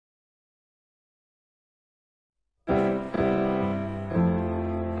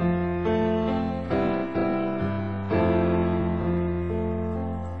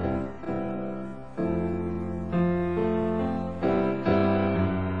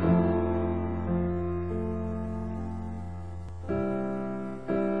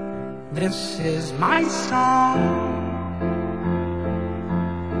This is my song,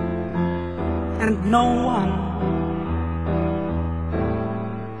 and no one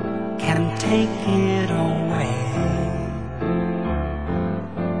can take it away.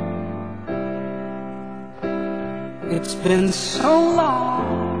 It's been so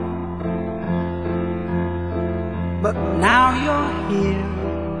long, but now you're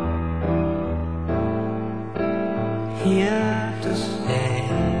here to stay.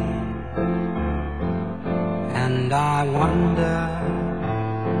 And I wonder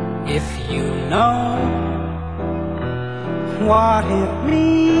if you know what it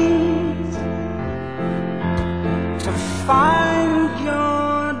means to find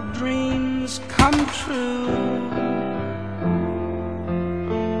your dreams come true.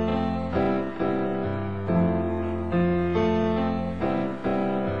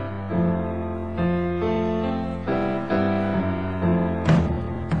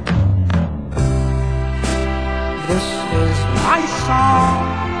 This is my song,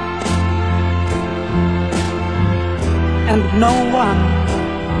 and no one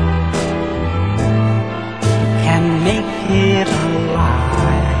can make it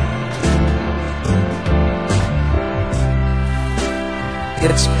alive.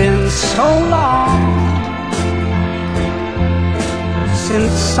 It's been so long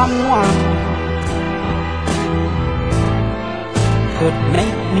since someone could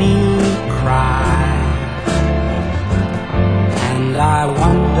make me cry. And I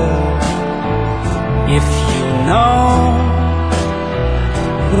wonder if you know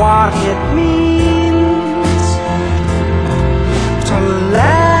what it means to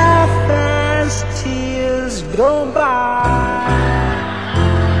laugh as tears go by.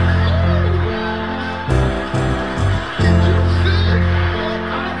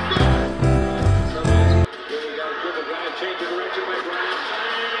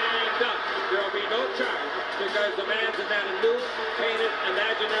 There'll be no charge because the man's in that loose, painted,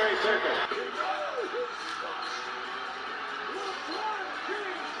 imaginary circle.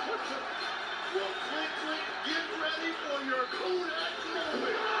 Well, quick, get ready for your Kodak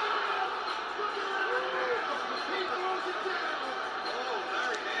moment. Oh,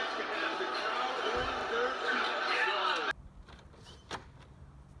 Larry Nance can have the crowd on their feet.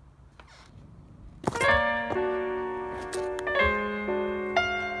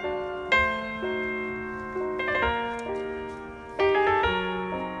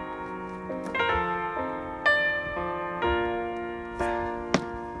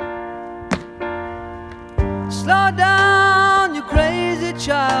 Slow down, you crazy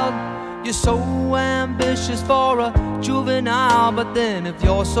child. You're so ambitious for a juvenile. But then if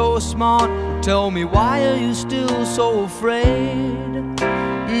you're so smart, tell me, why are you still so afraid?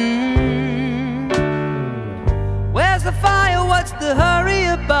 Where's the fire? What's the hurry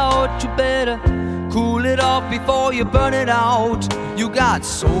about? You better cool it off before you burn it out. You got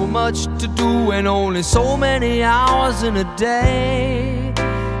so much to do and only so many hours in a day.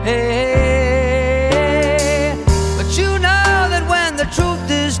 Hey, but you know that when the truth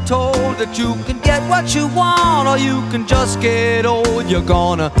is told, that you can get what you want or you can just get old. You're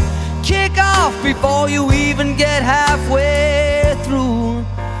gonna kick off before you even get halfway through.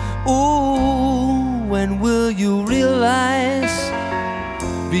 Ooh, when will you realize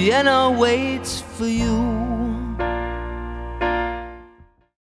Vienna waits for you?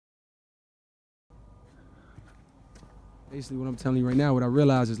 Basically, what I'm telling you right now, what I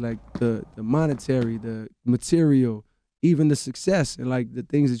realize is like the monetary, the material, even the success, and like the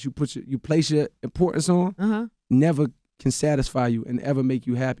things that you place your importance on, never can satisfy you and ever make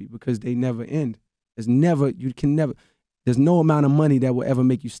you happy, because they never end. There's no amount of money that will ever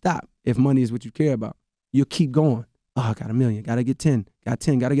make you stop. If money is what you care about, you'll keep going. Oh, I got $1 million, gotta get 10, got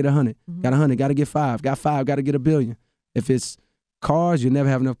 10, gotta get 100, got 100, gotta get 5, got 5, gotta get $1 billion. If it's cars, you'll never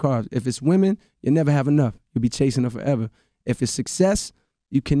have enough cars. If it's women, you'll never have enough. You'll be chasing them forever. If it's success,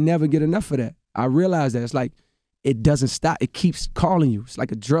 you can never get enough of that. I realize that. It's like, it doesn't stop. It keeps calling you. It's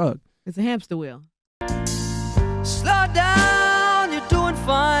like a drug. It's a hamster wheel. Slow down, you're doing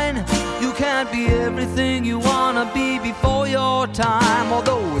fine. You can't be everything you wanna be before your time.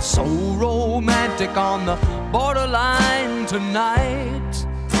 Although it's so romantic on the borderline tonight.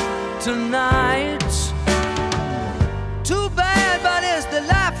 Too bad, but it's the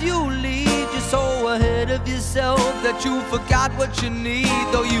life you lead. You're so ahead of yourself that you forgot what you need.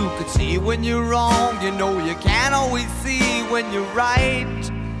 Though you could see when you're wrong, you know you can't always see when you're right.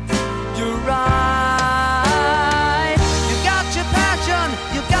 You're right. You got your passion,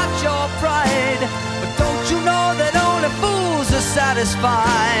 you got your pride, but don't you know that only fools are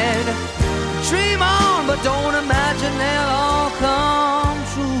satisfied? Dream on, but don't imagine they'll all come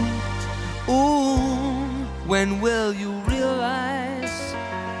true. When will you realize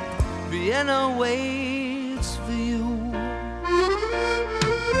Vienna waits for you?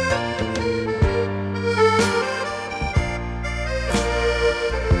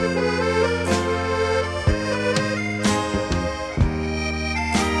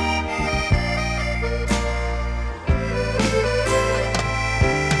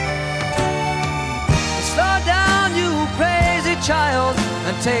 Child,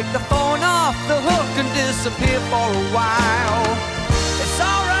 and take the phone off the hook and disappear for a while. It's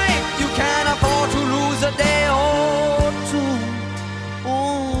alright, you can afford to lose a day or two.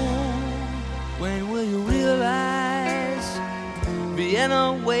 Ooh, when will you realize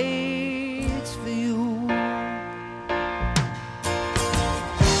Vienna waits for you?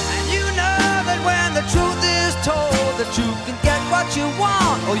 And you know that when the truth is told that you can get what you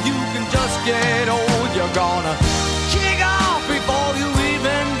want or you can just get old, you're gonna kick off before you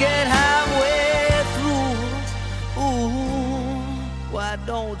even get halfway through. Ooh, why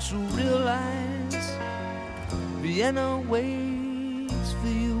don't you realize Vienna waits for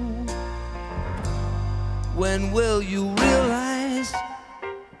you? When will you realize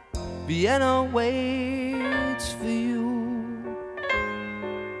Vienna waits for you?